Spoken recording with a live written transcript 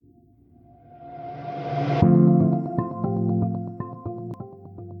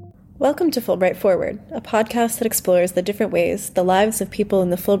Welcome to Fulbright Forward, a podcast that explores the different ways the lives of people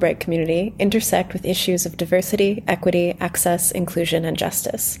in the Fulbright community intersect with issues of diversity, equity, access, inclusion, and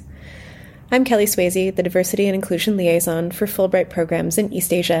justice. I'm Kelly Swayze, the Diversity and Inclusion Liaison for Fulbright programs in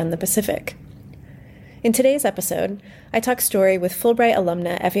East Asia and the Pacific. In today's episode, I talk story with Fulbright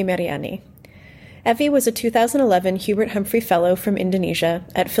alumna Evi Mariani. Evi was a 2011 Hubert Humphrey Fellow from Indonesia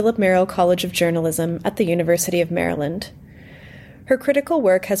at Philip Merrill College of Journalism at the University of Maryland. Her critical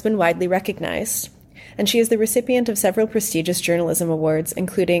work has been widely recognized, and she is the recipient of several prestigious journalism awards,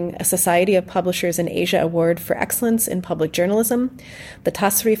 including a Society of Publishers in Asia Award for Excellence in Public Journalism, the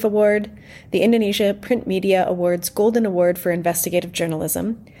Tasrif Award, the Indonesia Print Media Awards Golden Award for Investigative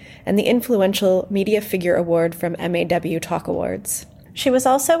Journalism, and the influential Media Figure Award from MAW Talk Awards. She was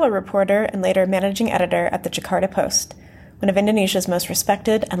also a reporter and later managing editor at the Jakarta Post, one of Indonesia's most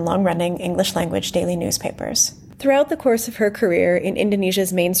respected and long-running English-language daily newspapers. Throughout the course of her career in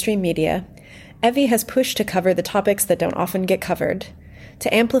Indonesia's mainstream media, Evi has pushed to cover the topics that don't often get covered,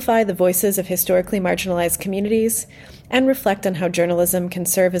 to amplify the voices of historically marginalized communities, and reflect on how journalism can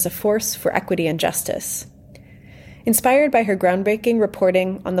serve as a force for equity and justice. Inspired by her groundbreaking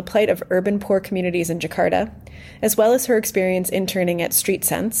reporting on the plight of urban poor communities in Jakarta, as well as her experience interning at Street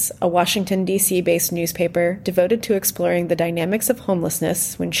Sense, a Washington, D.C.-based newspaper devoted to exploring the dynamics of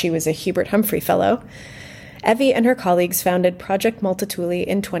homelessness when she was a Hubert Humphrey Fellow, Evi and her colleagues founded Project Multatuli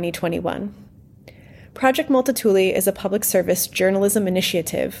in 2021. Project Multatuli is a public service journalism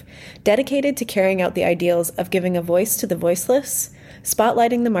initiative dedicated to carrying out the ideals of giving a voice to the voiceless,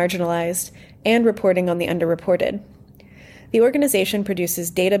 spotlighting the marginalized, and reporting on the underreported. The organization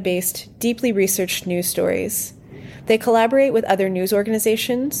produces data-based, deeply researched news stories. They collaborate with other news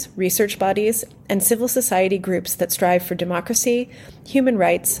organizations, research bodies, and civil society groups that strive for democracy, human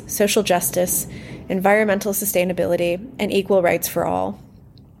rights, social justice, environmental sustainability, and equal rights for all.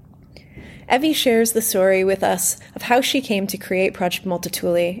 Evi shares the story with us of how she came to create Project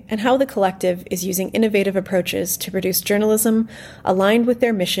Multatuli and how the collective is using innovative approaches to produce journalism aligned with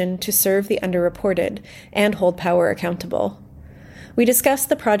their mission to serve the underreported and hold power accountable. We discuss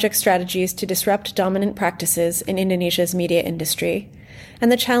the project's strategies to disrupt dominant practices in Indonesia's media industry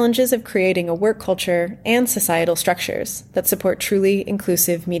and the challenges of creating a work culture and societal structures that support truly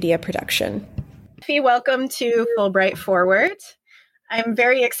inclusive media production. Evi, welcome to Fulbright Forward. I'm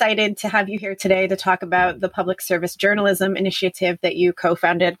very excited to have you here today to talk about the public service journalism initiative that you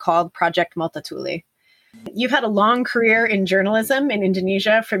co-founded called Project Multatuli. You've had a long career in journalism in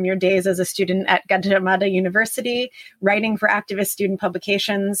Indonesia, from your days as a student at Gadjah Mada University, writing for activist student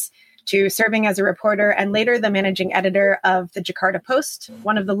publications, to serving as a reporter and later the managing editor of the Jakarta Post,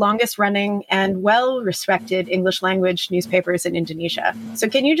 one of the longest running and well-respected English language newspapers in Indonesia. So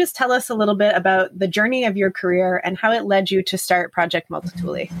can you just tell us a little bit about the journey of your career and how it led you to start Project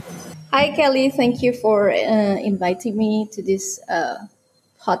Multatuli? Hi, Kelly. Thank you for inviting me to this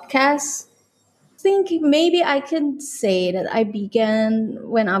podcast. I think maybe I can say that I began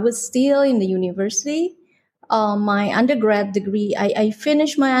when I was still in the university. My undergrad degree, I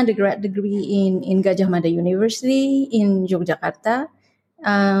finished my undergrad degree in Gadjah Mada University in Yogyakarta.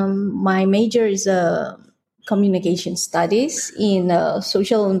 My major is communication studies in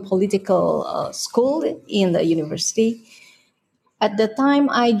social and political school in the university. At the time,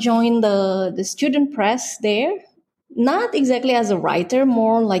 I joined the student press there, not exactly as a writer,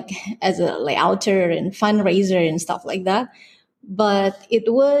 more like as a layouter and fundraiser and stuff like that. But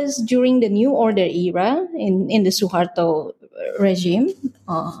it was during the New Order era in the Suharto regime,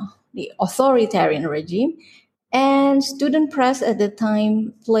 the authoritarian regime. And student press at the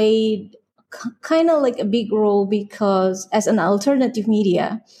time played kind of like a big role because as an alternative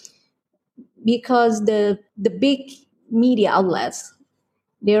media, because the big media outlets,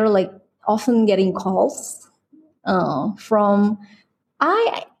 they're like often getting calls from,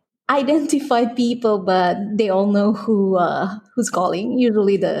 I identified people, but they all know who's calling.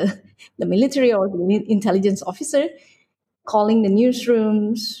 Usually the military or the intelligence officer calling the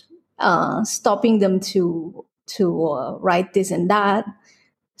newsrooms, stopping them to write this and that.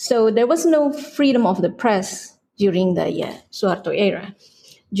 So there was no freedom of the press during the Suharto era.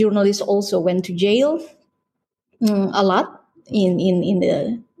 Journalists also went to jail a lot in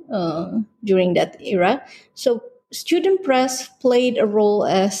the during that era. So student press played a role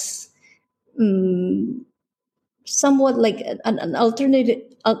as somewhat like an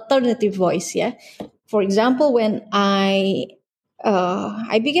alternative voice. Yeah. For example, when I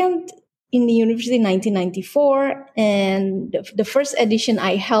began in the university in 1994, and the first edition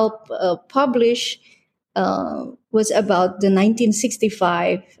I helped publish was about the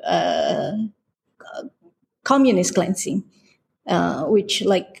 1965 communist cleansing. which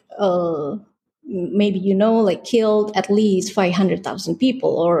maybe killed at least 500,000 people,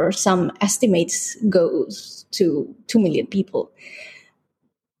 or some estimates goes to 2 million people.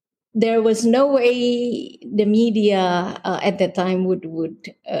 There was no way the media at that time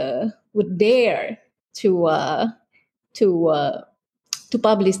would dare to to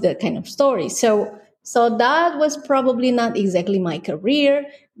publish that kind of story. So that was probably not exactly my career,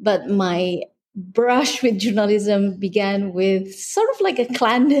 but my brush with journalism began with sort of like a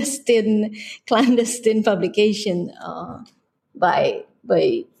clandestine publication by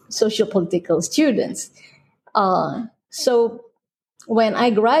social political students. So when I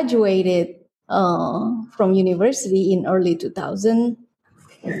graduated from university in early 2000,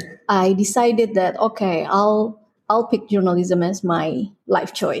 I decided that okay, I'll pick journalism as my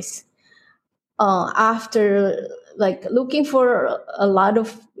life choice. After looking for a lot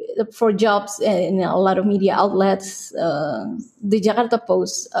of for jobs in a lot of media outlets, the Jakarta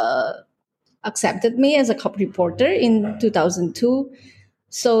Post accepted me as a cop reporter in 2002.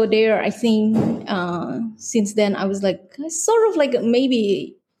 So there, I think since then I was like sort of like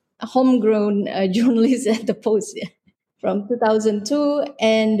maybe a homegrown journalist at the Post from 2002,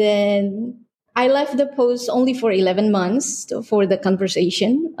 and then I left the Post only for 11 months for the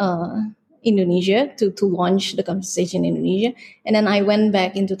Conversation Indonesia to launch the Conversation Indonesia, and then I went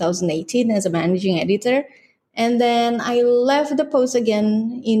back in 2018 as a managing editor, and then I left the Post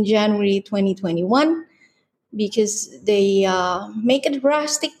again in January 2021 because they make a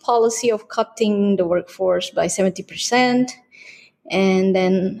drastic policy of cutting the workforce by 70%. And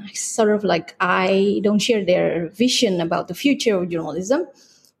then sort of like I don't share their vision about the future of journalism.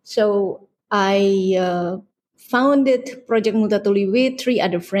 So I founded Project Multatuli with 3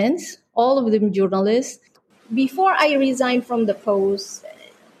 other friends, all of them journalists. Before I resigned from the Post,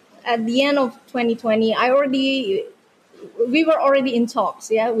 at the end of 2020, we were already in talks,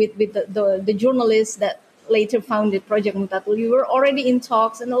 with the journalists that later founded Project Multatuli. We were already in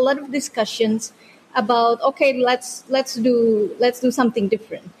talks and a lot of discussions about okay, let's do something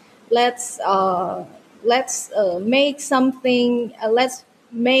different. Let's make something. Let's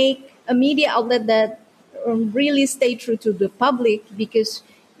make a media outlet that really stay true to the public, because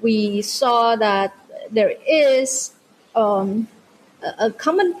we saw that there is a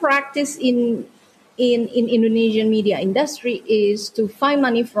common practice in Indonesian media industry is to find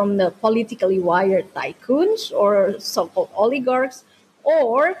money from the politically wired tycoons or so-called oligarchs,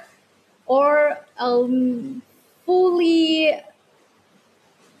 or fully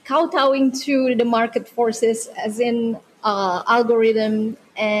kowtowing to the market forces, as in algorithm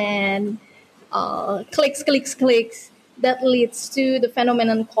and clicks, that leads to the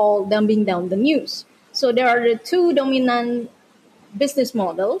phenomenon called dumbing down the news. So there are the 2 dominant business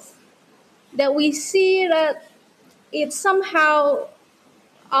models that we see that it somehow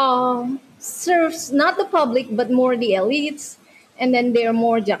serves not the public but more the elites, and then they're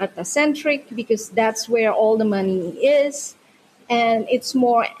more Jakarta centric because that's where all the money is, and it's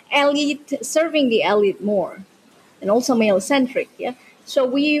more elite, serving the elite more, and also male centric. Yeah, so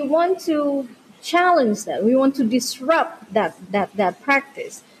we want to challenge that. We want to disrupt that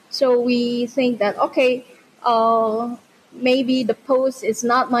practice. So we think that okay, maybe the Post is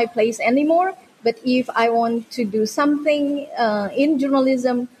not my place anymore. But if I want to do something in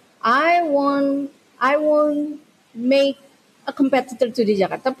journalism, I won't make a competitor to the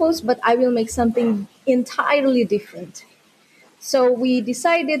Jakarta Post, but I will make something entirely different. So we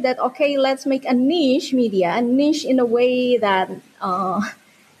decided that okay, let's make a niche media, a niche in a way that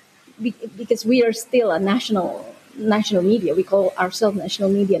because we are still a national media, we call ourselves national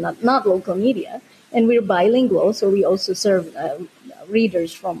media, not local media, and we're bilingual, so we also serve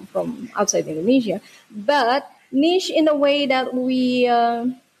readers from outside Indonesia, but niche in a way that we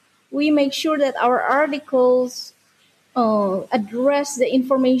make sure that our articles address the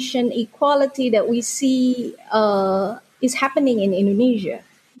information equality that we see is happening in Indonesia.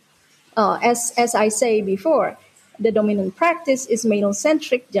 As I say before, the dominant practice is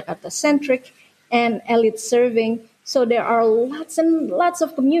male-centric, Jakarta-centric, and elite-serving. So there are lots and lots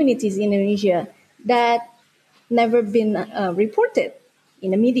of communities in Indonesia that never been reported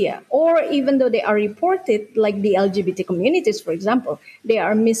in the media, or even though they are reported, like the LGBT communities, for example, they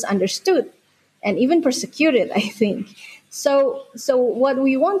are misunderstood and even persecuted, I think. So what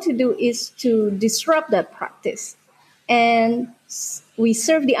we want to do is to disrupt that practice, and we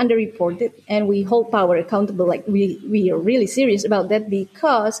serve the underreported, and we hold power accountable. Like we are really serious about that,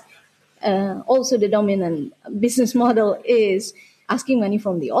 because also the dominant business model is asking money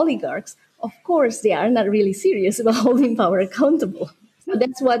from the oligarchs. Of course, they are not really serious about holding power accountable.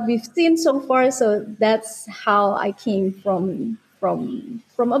 That's what we've seen so far. So that's how I came from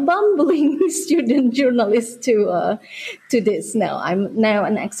a bumbling student journalist to this. Now I'm now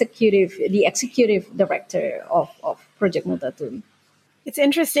the executive director of Project Multatuli. It's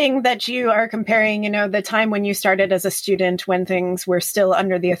interesting that you are comparing, the time when you started as a student when things were still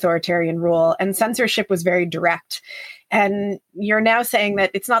under the authoritarian rule and censorship was very direct. And you're now saying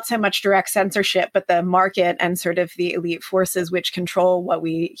that it's not so much direct censorship, but the market and sort of the elite forces which control what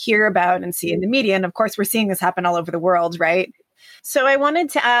we hear about and see in the media. And of course, we're seeing this happen all over the world, right? So I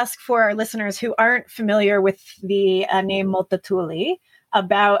wanted to ask for our listeners who aren't familiar with the name Multatuli,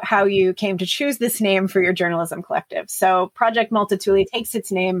 about how you came to choose this name for your journalism collective. So Project Multatuli takes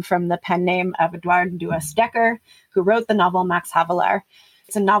its name from the pen name of Edouard Louis Dekker, who wrote the novel Max Havelaar.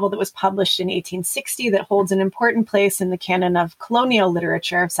 It's a novel that was published in 1860 that holds an important place in the canon of colonial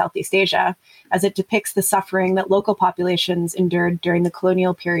literature of Southeast Asia, as it depicts the suffering that local populations endured during the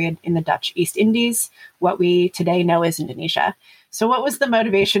colonial period in the Dutch East Indies, what we today know as Indonesia. So what was the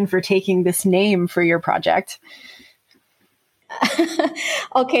motivation for taking this name for your project?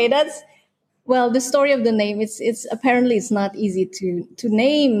 Okay, the story of the name. It's apparently it's not easy to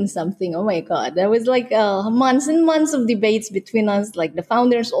name something. Oh my God, there was like months and months of debates between us, like the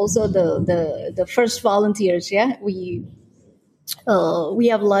founders, also the first volunteers. Yeah, we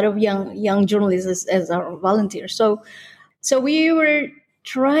have a lot of young journalists as our volunteers. So we were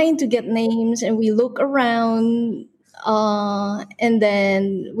trying to get names, and we look around, and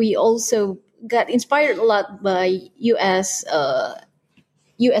then we also got inspired a lot by U.S.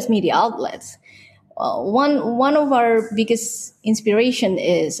 Media outlets. One of our biggest inspiration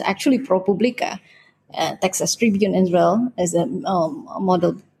is actually ProPublica, Texas Tribune as well as a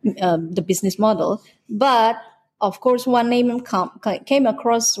model, the business model. But of course, one name came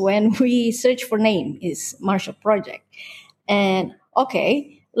across when we searched for name is Marshall Project, and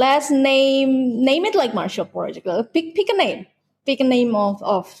okay, let's name it like Marshall Project. Pick a name. Pick a name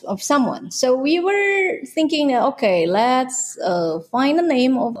of someone. So we were thinking, okay, let's find a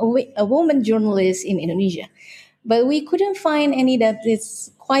name of a woman journalist in Indonesia. But we couldn't find any that is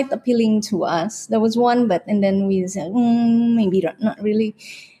quite appealing to us. There was one, and then we said, maybe not really.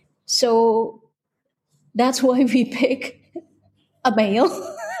 So that's why we pick a male,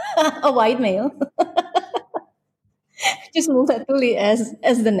 a white male, just Multatuli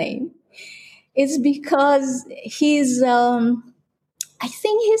as the name. It's because he's I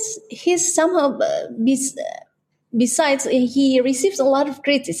think he's somehow besides he receives a lot of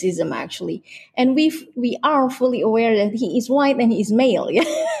criticism actually, and we are fully aware that he is white and he is male, yeah.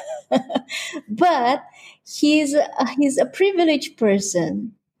 But he's a privileged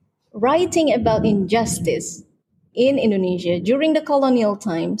person writing about injustice in Indonesia during the colonial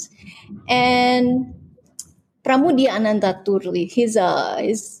times, and Pramudia Anantaturli, he's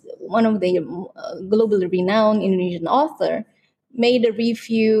one of the globally renowned Indonesian author, made a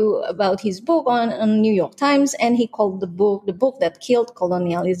review about his book on New York Times, and he called the book that killed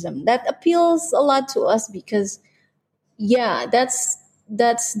colonialism. That appeals a lot to us because, yeah, that's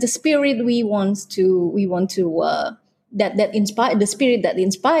the spirit we want to that inspire the spirit that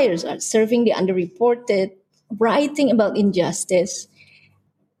inspires us, serving the underreported, writing about injustice,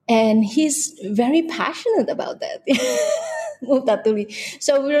 and he's very passionate about that. Multatuli.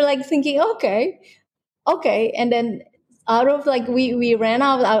 So we were like thinking, okay, and then out of like we ran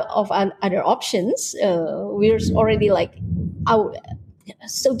out of other options. We're already like out,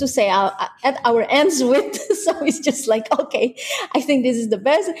 so to say, at our ends with. So it's just like, okay, I think this is the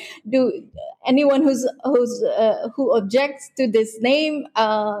best. Do anyone who objects to this name?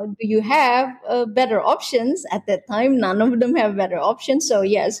 Do you have better options? At that time, none of them have better options. So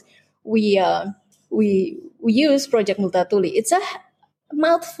yes, we use Project Multatuli. It's a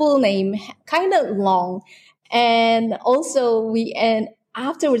mouthful name, kind of long. And also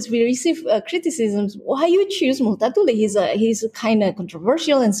afterwards we receive criticisms. Why you choose Multatuli? He's kind of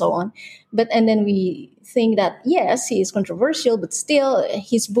controversial and so on. And then we think that yes, he is controversial, but still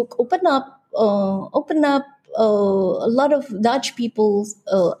his book opened up a lot of Dutch people's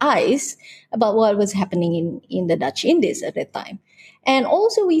eyes about what was happening in the Dutch Indies at that time. And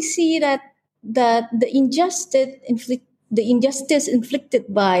also we see that the injustice inflicted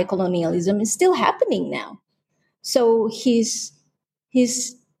by colonialism is still happening now. So his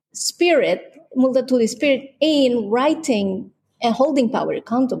spirit, Multatuli's spirit, in writing and holding power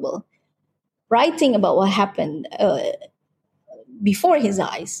accountable, writing about what happened before his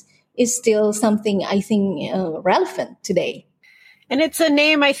eyes, is still something I think relevant today. And it's a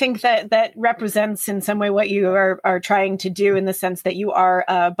name, I think, that represents in some way what you are trying to do, in the sense that you are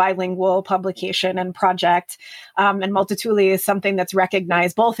a bilingual publication and project. And Multatuli is something that's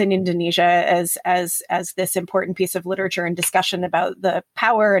recognized both in Indonesia as this important piece of literature and discussion about the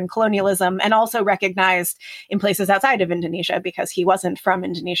power and colonialism, and also recognized in places outside of Indonesia, because he wasn't from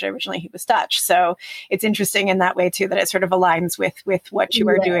Indonesia originally, he was Dutch. So it's interesting in that way too, that it sort of aligns with what you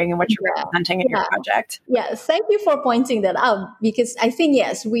are doing and what you're representing in your project. Yeah, thank you for pointing that out, because I think,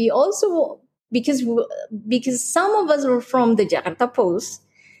 yes, we also, because some of us are from the Jakarta Post,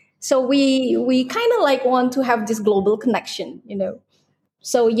 so we kind of like want to have this global connection,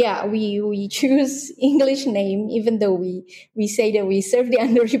 So yeah, we choose English name, even though we say that we serve the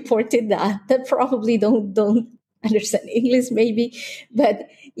underreported that probably don't understand English maybe, but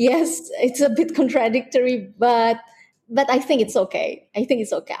yes, it's a bit contradictory, but I think it's okay.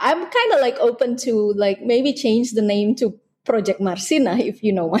 I'm kind of like open to like maybe change the name to Project Marsina, if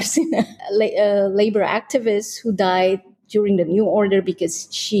you know Marsina, a labor activist who died during the New Order because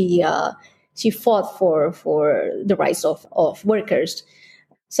she fought for the rights of workers.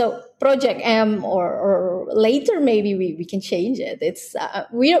 So Project M, or later maybe we can change it. It's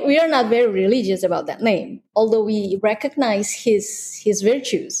we are not very religious about that name, although we recognize his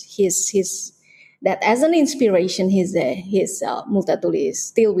virtues, his that as an inspiration, his Multatuli.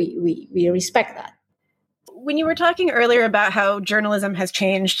 Still, we respect that. When you were talking earlier about how journalism has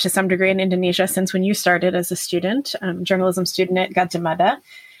changed to some degree in Indonesia since when you started as a student, journalism student at Gadjah Mada,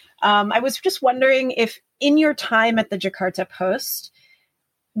 I was just wondering if in your time at the Jakarta Post,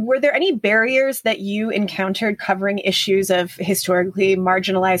 were there any barriers that you encountered covering issues of historically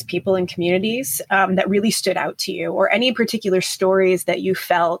marginalized people and communities that really stood out to you, or any particular stories that you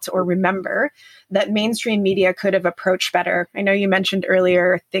felt or remember that mainstream media could have approached better? I know you mentioned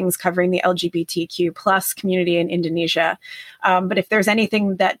earlier things covering the LGBTQ plus community in Indonesia, but if there's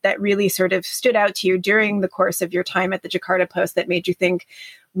anything that really sort of stood out to you during the course of your time at the Jakarta Post that made you think,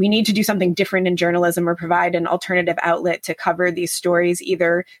 we need to do something different in journalism, or provide an alternative outlet to cover these stories,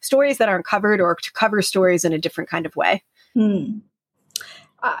 either stories that aren't covered or to cover stories in a different kind of way.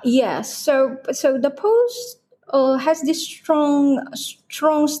 Yes. So the Post has this strong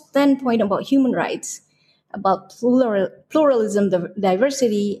standpoint about human rights, about pluralism,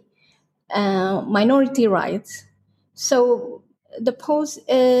 diversity, minority rights. So the Post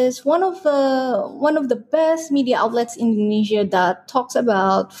is one of the best media outlets in Indonesia that talks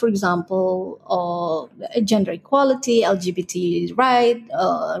about, for example, gender equality, LGBT right,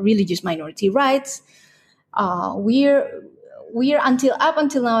 religious minority rights. We're up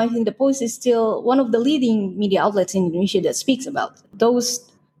until now, I think the Post is still one of the leading media outlets in Indonesia that speaks about those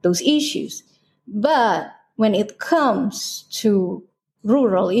issues. But when it comes to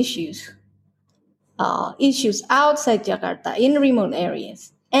rural issues outside Jakarta, in remote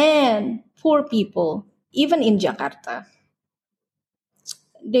areas, and poor people, even in Jakarta,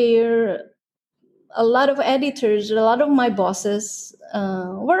 there a lot of editors, a lot of my bosses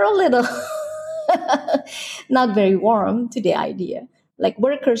were a little not very warm to the idea, like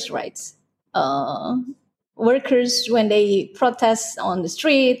workers' rights. Workers, when they protest on the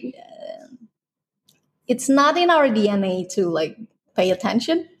street, it's not in our DNA to like pay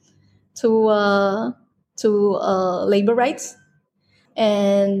attention to labor rights,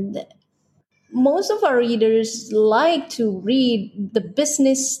 and most of our readers like to read the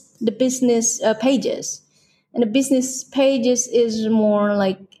business pages, and the business pages is more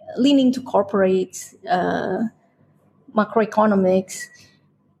like leaning to corporate macroeconomics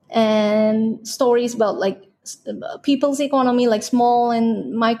and stories about like people's economy, like small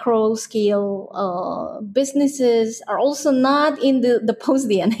and micro scale businesses are also not in the Post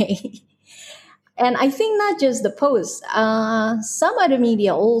DNA. And I think not just the Post, some other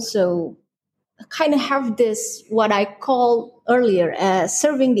media also kind of have this, what I call earlier as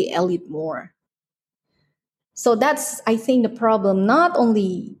serving the elite more. So that's, I think, the problem, not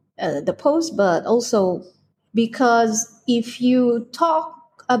only the Post, but also because if you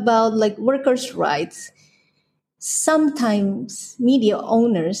talk about like workers' rights, sometimes media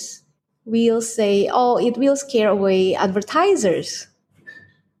owners will say, oh, it will scare away advertisers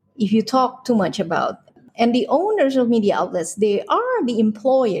if you talk too much about. And the owners of media outlets, they are the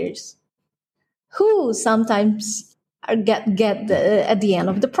employers who sometimes get at the end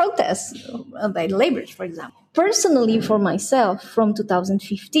of the protest by the laborers, for example. Personally, for myself, from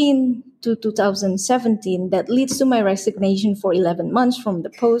 2015 to 2017, that leads to my resignation for 11 months from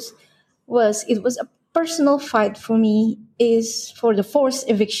the Post, was a personal fight for me, is for the forced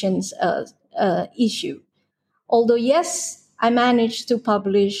evictions issue. Although, yes, I managed to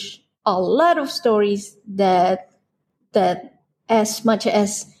publish a lot of stories that as much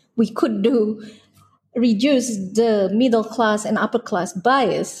as we could do, reduce the middle class and upper class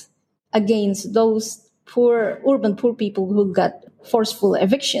bias against those urban poor people who got forceful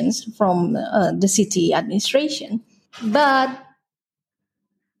evictions from the city administration. But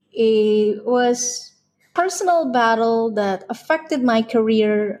it was personal battle that affected my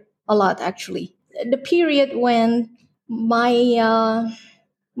career a lot, actually. The period when my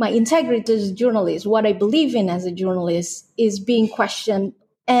integrity as a journalist, what I believe in as a journalist, is being questioned,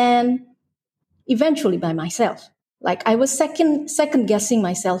 and eventually by myself. Like I was second guessing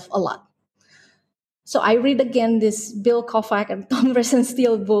myself a lot. So I read again this Bill Kovac and Tom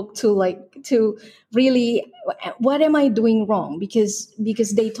Rosenstiel book to really, what am I doing wrong? Because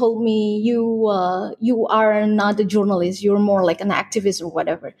they told me you are not a journalist, you're more like an activist or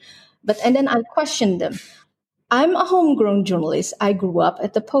whatever. And then I questioned them. I'm a homegrown journalist. I grew up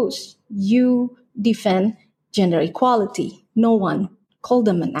at the Post. You defend gender equality. No one called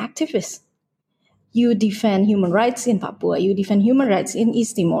them an activist. You defend human rights in Papua. You defend human rights in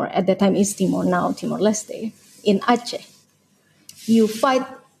East Timor. At that time, East Timor, now Timor-Leste. In Aceh. You fight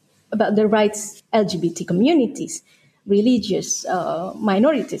about the rights LGBT communities, religious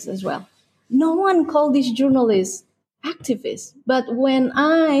minorities as well. No one called these journalists activists. But when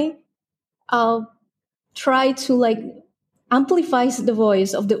I try to amplify the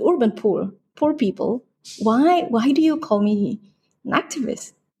voice of the urban poor people, why do you call me an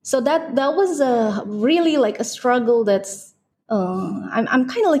activist? So that was really a struggle. That's I'm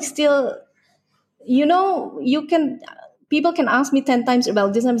kind of still, people can ask me 10 times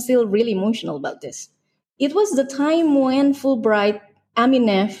about this. I'm still really emotional about this. It was the time when Fulbright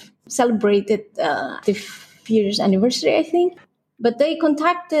Aminef celebrated the 5th anniversary, I think. But they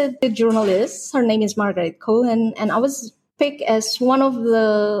contacted the journalist. Her name is Margaret Cohen, and I was picked as one of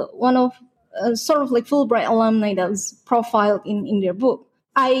sort of Fulbright alumni that was profiled in their book.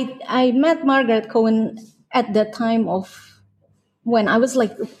 I met Margaret Cohen at that time of when I was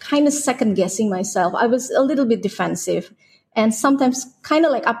kind of second guessing myself. I was a little bit defensive and sometimes kind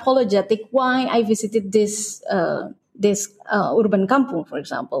of apologetic why I visited this urban kampung, for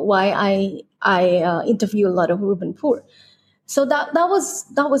example, why I interview a lot of urban poor. So that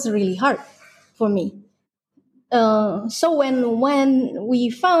was really hard for me. So when we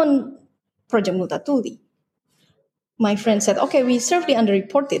found Project Multatuli, my friend said, "Okay, we serve the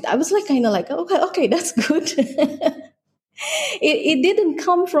underreported." I was okay, that's good. It didn't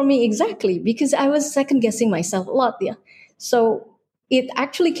come from me exactly because I was second guessing myself a lot. Yeah, so it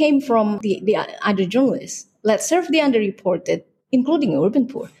actually came from the other journalists. Let's serve the underreported, including urban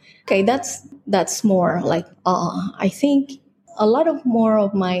poor. Okay, that's more I think a lot of more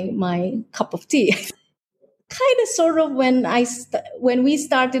of my cup of tea. Kind of sort of when we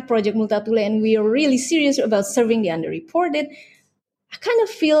started Project Multatuli and we are really serious about serving the underreported, I kind of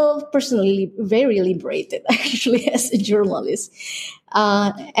feel personally very liberated actually as a journalist,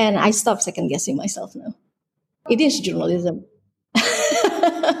 and I stopped second guessing myself now. It is journalism.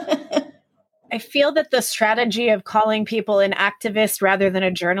 I feel that the strategy of calling people an activist rather than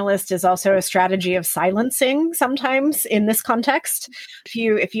a journalist is also a strategy of silencing sometimes in this context.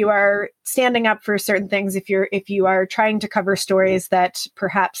 If you are standing up for certain things, if you are trying to cover stories that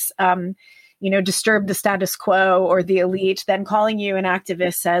perhaps disturb the status quo or the elite, then calling you an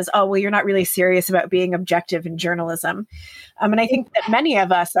activist says, "Oh, well, you're not really serious about being objective in journalism." And I think that many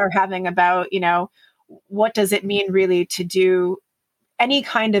of us are having about, what does it mean really to do any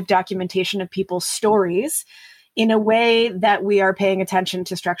kind of documentation of people's stories in a way that we are paying attention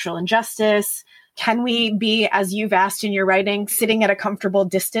to structural injustice? Can we be, as you've asked in your writing, sitting at a comfortable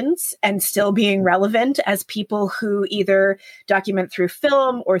distance and still being relevant as people who either document through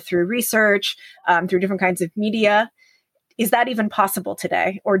film or through research, through different kinds of media? Is that even possible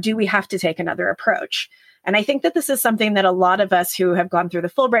today? Or do we have to take another approach? And I think that this is something that a lot of us who have gone through the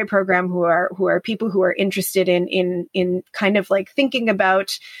Fulbright program, who are people who are interested in kind of thinking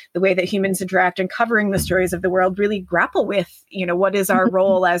about the way that humans interact and covering the stories of the world, really grapple with, what is our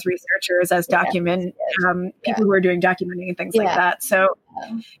role as researchers, as people who are doing documenting and things like that. So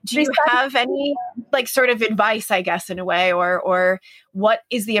do you have any sort of advice, I guess, in a way, or what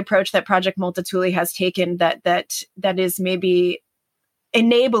is the approach that Project Multatuli has taken that is maybe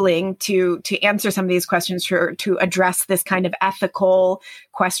enabling to answer some of these questions, to address this kind of ethical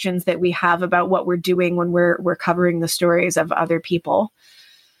questions that we have about what we're doing when we're covering the stories of other people?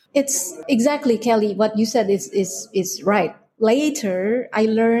 It's exactly, Kelly, what you said is right. Later, I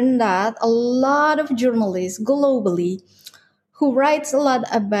learned that a lot of journalists globally who writes a lot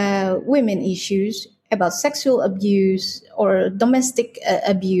about women issues, about sexual abuse or domestic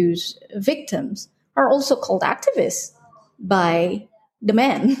abuse victims are also called activists. by the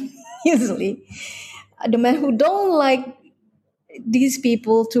men, usually. The men who don't like these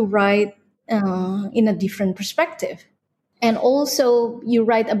people to write in a different perspective. And also, you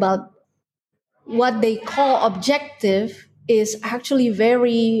write about what they call objective is actually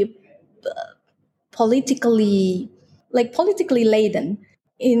very politically, politically laden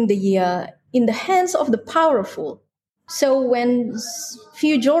in the hands of the powerful. So when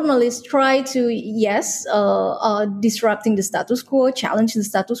few journalists try to, yes, disrupting the status quo, challenge the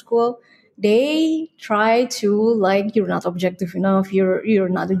status quo, they try to, like, you're not objective enough, you're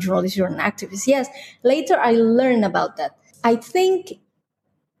not a journalist, you're an activist. Yes, later I learned about that. I think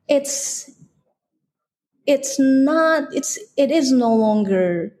it's it is no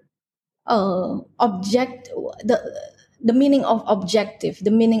longer object the meaning of objective, the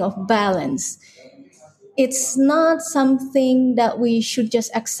meaning of balance. It's not something that we should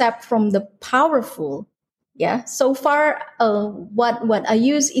just accept from the powerful. Yeah, so far, what I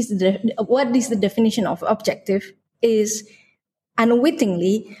use is what is the definition of objective is,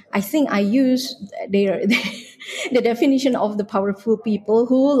 unwittingly, I think I use their the definition of the powerful people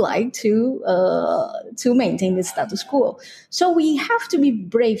who like to maintain the status quo. So we have to be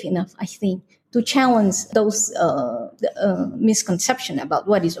brave enough, I think, to challenge those misconception about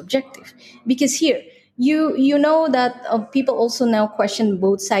what is objective. Because here, you know that people also now question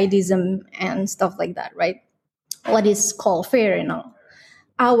both sidism and stuff like that, right? What is called fair and all.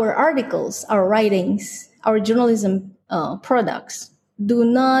 Our articles, our writings, our journalism products do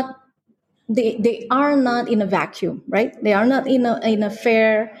not, they are not in a vacuum, right? They are not in a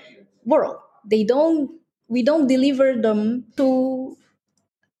fair world. We don't deliver them to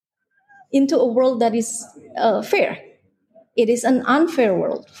into a world that is fair. It is an unfair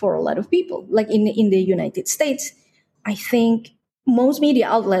world for a lot of people. Like in the United States, I think most media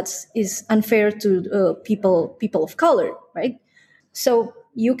outlets is unfair to people of color, right? So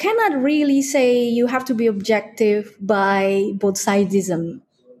you cannot really say you have to be objective by both sidism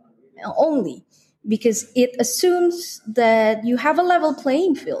only, because it assumes that you have a level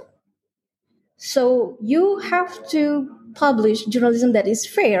playing field. So you have to publish journalism that is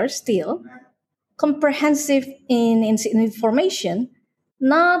fair still, comprehensive in information,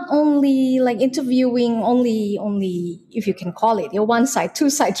 not only like interviewing only if you can call it, one side, two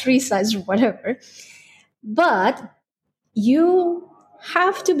sides, three sides, or whatever, but you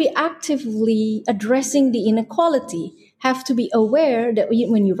have to be actively addressing the inequality, have to be aware that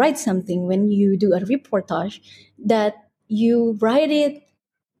when you write something, when you do a reportage, that you write it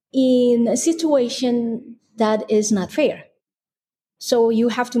in a situation that is not fair. So you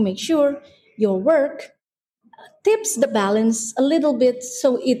have to make sure your work tips the balance a little bit,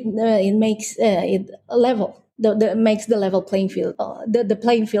 so it makes it level, makes the level playing field, the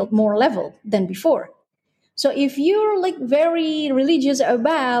playing field more level than before. So if you're like very religious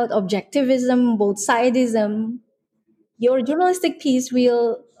about objectivism, both sidism, your journalistic piece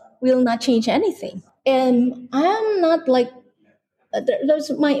will not change anything. And I'm not like there's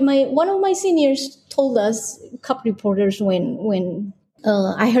my one of my seniors told us, cup reporters, when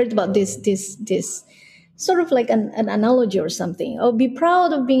I heard about this sort of like an analogy or something. Oh, be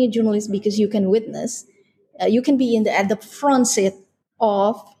proud of being a journalist because you can witness, you can be at the front seat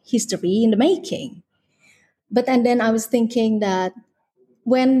of history in the making. But and then I was thinking that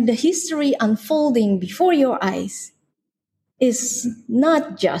when the history unfolding before your eyes is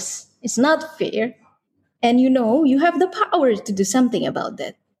not just, it's not fair, and you have the power to do something about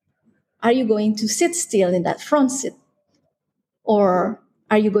that, are you going to sit still in that front seat, or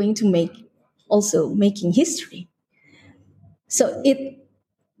are you going to making history? So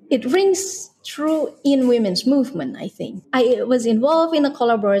it rings true in women's movement, I think. I was involved in a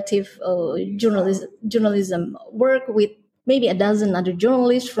collaborative journalism work with maybe a dozen other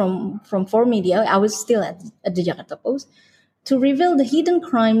journalists from 4Media. I was still at the Jakarta Post, to reveal the hidden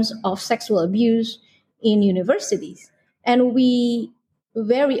crimes of sexual abuse in universities. And we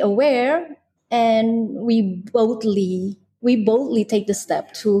very aware, and we boldly take the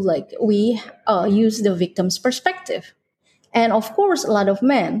step to we use the victim's perspective. And of course, a lot of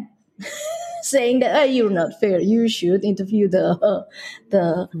men saying that, you're not fair. You should interview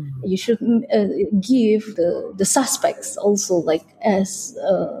you should give the suspects also as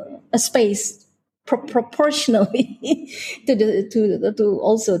a space proportionally to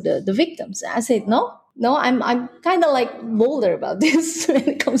also the victims. I said no. I'm kind of like bolder about this when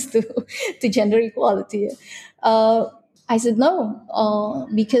it comes to gender equality. I said no,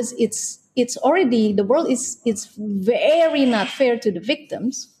 because it's already, the world it's very not fair to the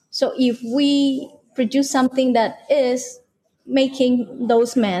victims. So if we produce something that is making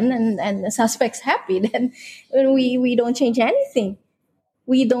those men and the suspects happy, then we don't change anything.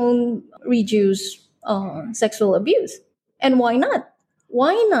 We don't reduce sexual abuse. And why not?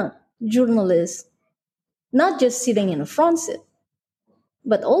 Why not journalists, not just sitting in a front seat,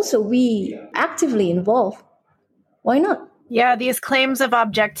 but also we actively involved? Why not? Yeah, these claims of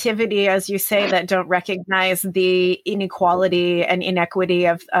objectivity, as you say, that don't recognize the inequality and inequity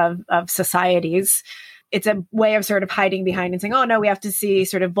of societies. It's a way of sort of hiding behind and saying, oh, no, we have to see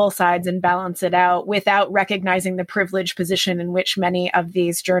sort of both sides and balance it out without recognizing the privileged position in which many of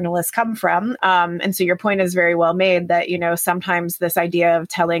these journalists come from. And so your point is very well made that, sometimes this idea of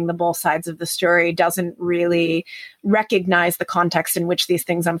telling the both sides of the story doesn't really recognize the context in which these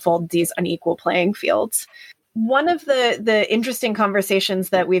things unfold, these unequal playing fields. One of the interesting conversations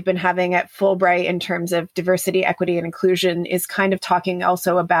that we've been having at Fulbright in terms of diversity, equity, and inclusion is kind of talking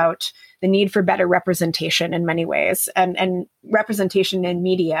also about the need for better representation in many ways. And representation in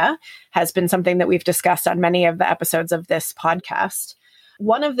media has been something that we've discussed on many of the episodes of this podcast.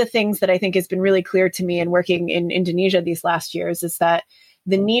 One of the things that I think has been really clear to me in working in Indonesia these last years is that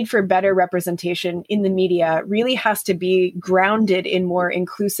the need for better representation in the media really has to be grounded in more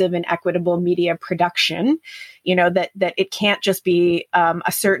inclusive and equitable media production. That it can't just be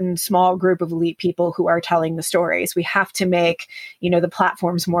a certain small group of elite people who are telling the stories. We have to make, the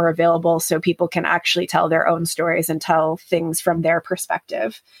platforms more available so people can actually tell their own stories and tell things from their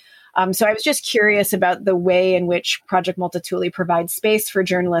perspective. So I was just curious about the way in which Project Multatuli provides space for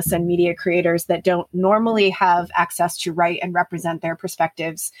journalists and media creators that don't normally have access to write and represent their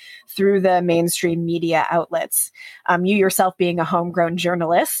perspectives through the mainstream media outlets. You yourself being a homegrown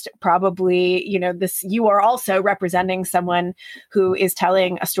journalist, probably, you are also representing someone who is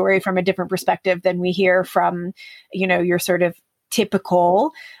telling a story from a different perspective than we hear from, your sort of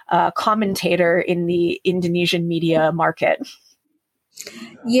typical commentator in the Indonesian media market.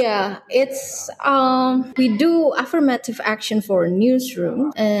 Yeah, it's we do affirmative action for a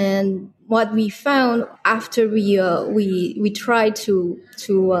newsroom, and what we found after we try to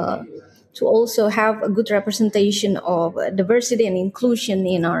also have a good representation of diversity and inclusion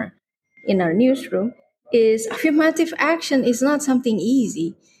in our newsroom is affirmative action is not something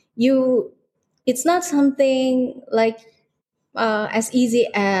easy. It's not something like as easy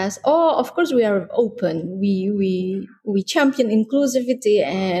as, oh, of course we are open, we champion inclusivity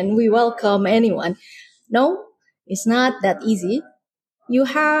and we welcome anyone. No, it's not that easy. You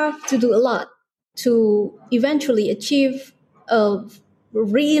have to do a lot to eventually achieve a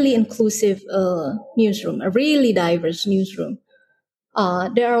really inclusive newsroom, a really diverse newsroom.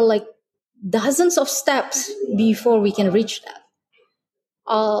 There are like dozens of steps before we can reach that.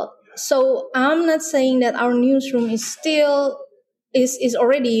 So I'm not saying that our newsroom is still is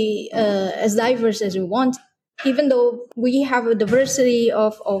already as diverse as we want, even though we have a diversity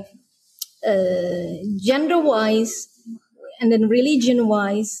of gender wise and then religion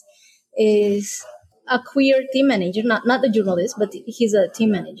wise. Is a queer team manager, not a journalist, but he's a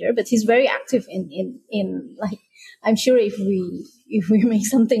team manager. But he's very active in like, I'm sure if we make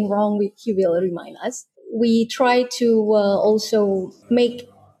something wrong, he will remind us. We try to also make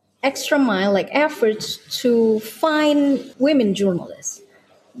extra mile like efforts to find women journalists,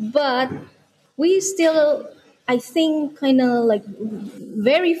 but we still, I think, kind of like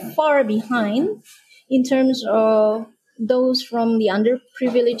very far behind in terms of those from the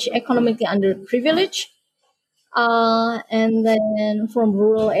underprivileged, economically underprivileged, and then from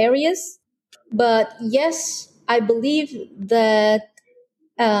rural areas. But yes, I believe that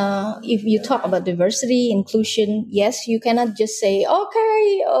if you talk about diversity, inclusion, yes, you cannot just say,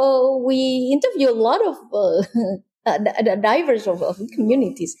 okay, we interview a lot of diverse of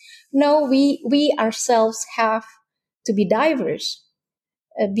communities. No, we ourselves have to be diverse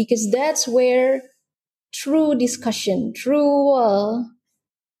because that's where true discussion, true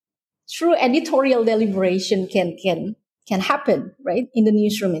editorial deliberation can happen, right, in the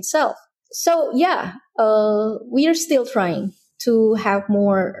newsroom itself. So yeah, we are still trying to have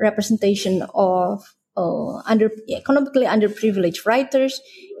more representation of economically underprivileged writers,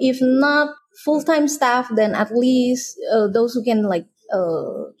 if not full-time staff, then at least those who can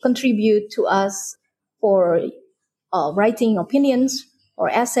contribute to us for writing opinions or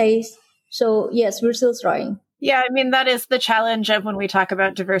essays. So yes, we're still trying. Yeah, I mean, that is the challenge of when we talk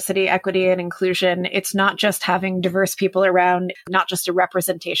about diversity, equity, and inclusion. It's not just having diverse people around, not just a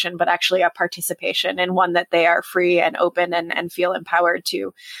representation, but actually a participation, and one that they are free and open and feel empowered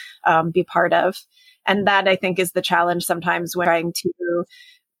to be part of. And that, I think, is the challenge sometimes when trying to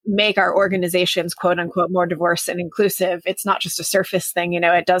make our organizations, quote unquote, more diverse and inclusive, it's not just a surface thing.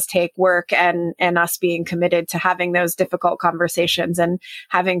 It does take work and us being committed to having those difficult conversations and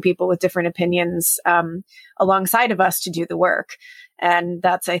having people with different opinions alongside of us to do the work. And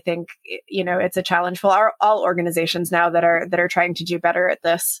that's, I think, it's a challenge for all organizations now that are trying to do better at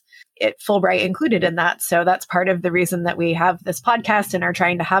this. Fulbright included in that. So that's part of the reason that we have this podcast and are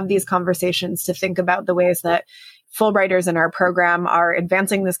trying to have these conversations to think about the ways that Fulbrighters in our program are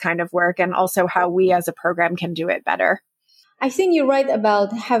advancing this kind of work and also how we as a program can do it better. I think you're right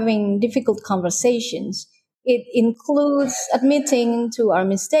about having difficult conversations. It includes admitting to our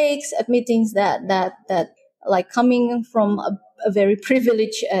mistakes, admitting that like coming from a very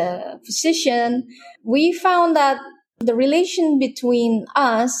privileged position, we found that the relation between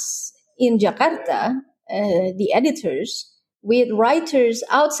us in Jakarta, the editors, with writers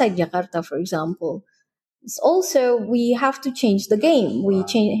outside Jakarta, for example, it's also we have to change the game.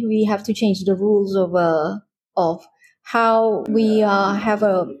 We have to change the rules of how we have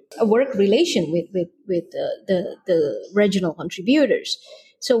a work relation with the regional contributors.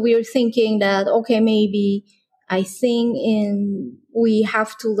 So we're thinking that maybe I think we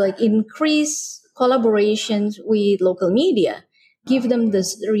have to increase collaborations with local media, give them the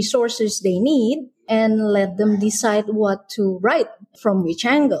resources they need, and let them decide what to write from which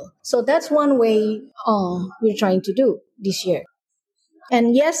angle. So that's one way we're trying to do this year.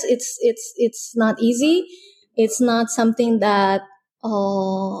 And yes, it's not easy. It's not something that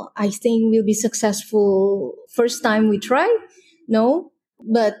I think will be successful first time we try. No,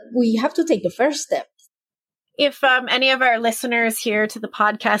 but we have to take the first step. If any of our listeners here to the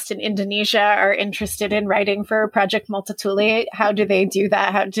podcast in Indonesia are interested in writing for Project Multatuli, how do they do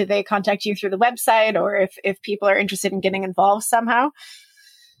that? How do they contact you through the website, or if people are interested in getting involved somehow?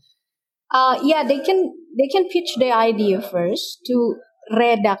 They can pitch their idea first to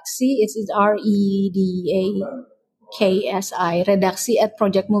Redaksi. It's REDAKSI, Redaksi at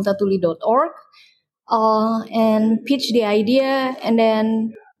projectmultatuli.org, and pitch the idea, and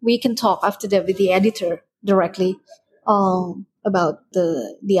then we can talk after that with the editor directly about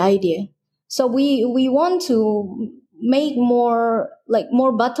the idea. So we want to make more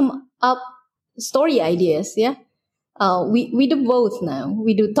bottom up story ideas. Yeah, we do both now.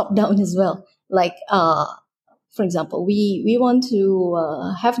 We do top down as well. For example, we want to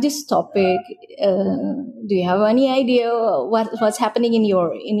have this topic. Do you have any idea what's happening in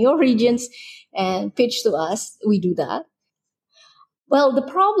your regions? And pitch to us. We do that. Well, the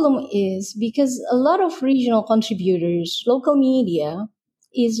problem is because a lot of regional contributors, local media,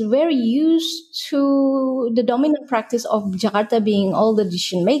 is very used to the dominant practice of Jakarta being all the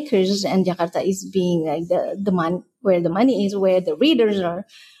decision makers, and Jakarta is being like where the money is, where the readers are.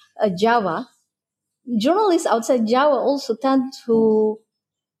 Java. Journalists outside Java also tend to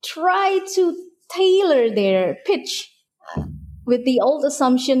try to tailor their pitch with the old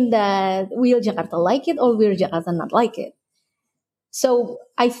assumption that will Jakarta like it or will Jakarta not like it. So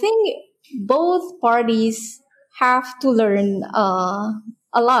I think both parties have to learn a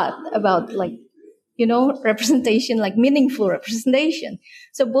lot about representation, like meaningful representation.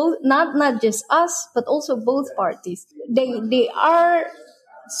 So both, not just us, but also both parties. They are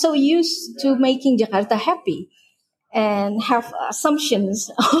so used to making Jakarta happy and have assumptions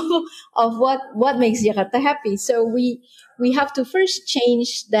of what makes Jakarta happy. So we have to first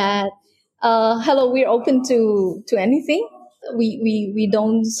change that. Hello, we're open to anything. We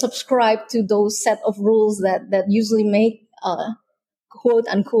don't subscribe to those set of rules that usually make quote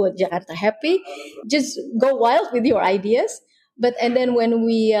unquote Jakarta happy. Just go wild with your ideas. And then when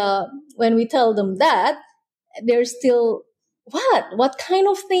we tell them that, they're still what kind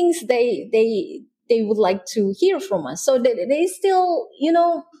of things they would like to hear from us. So they still,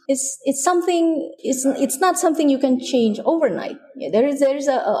 it's something. It's not something you can change overnight. Yeah, there is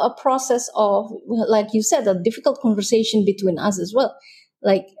a process of, like you said, a difficult conversation between us as well,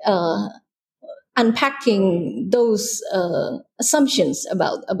 unpacking those assumptions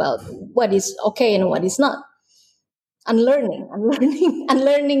about what is okay and what is not. Unlearning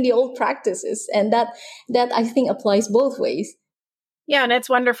the old practices, and that I think applies both ways. Yeah, and it's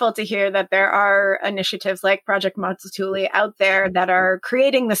wonderful to hear that there are initiatives like Project Multatuli out there that are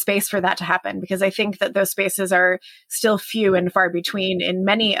creating the space for that to happen, because I think that those spaces are still few and far between in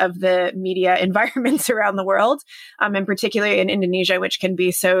many of the media environments around the world, and particularly in Indonesia, which can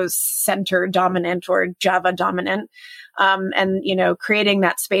be so center dominant or Java dominant. And, creating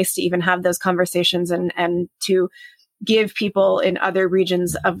that space to even have those conversations and to give people in other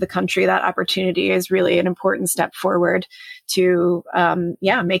regions of the country that opportunity is really an important step forward to,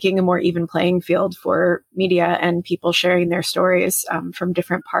 making a more even playing field for media and people sharing their stories from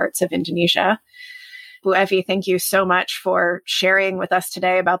different parts of Indonesia. Bu Evi, thank you so much for sharing with us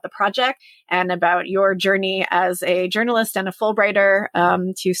today about the project and about your journey as a journalist and a Fulbrighter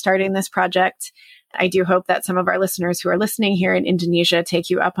to starting this project. I do hope that some of our listeners who are listening here in Indonesia take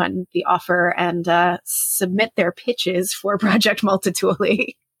you up on the offer and submit their pitches for Project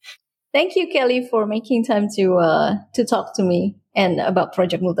Multatuli. Thank you, Kelly, for making time to talk to me and about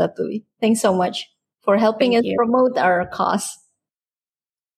Project Multatuli. Thanks so much for helping us promote our cause.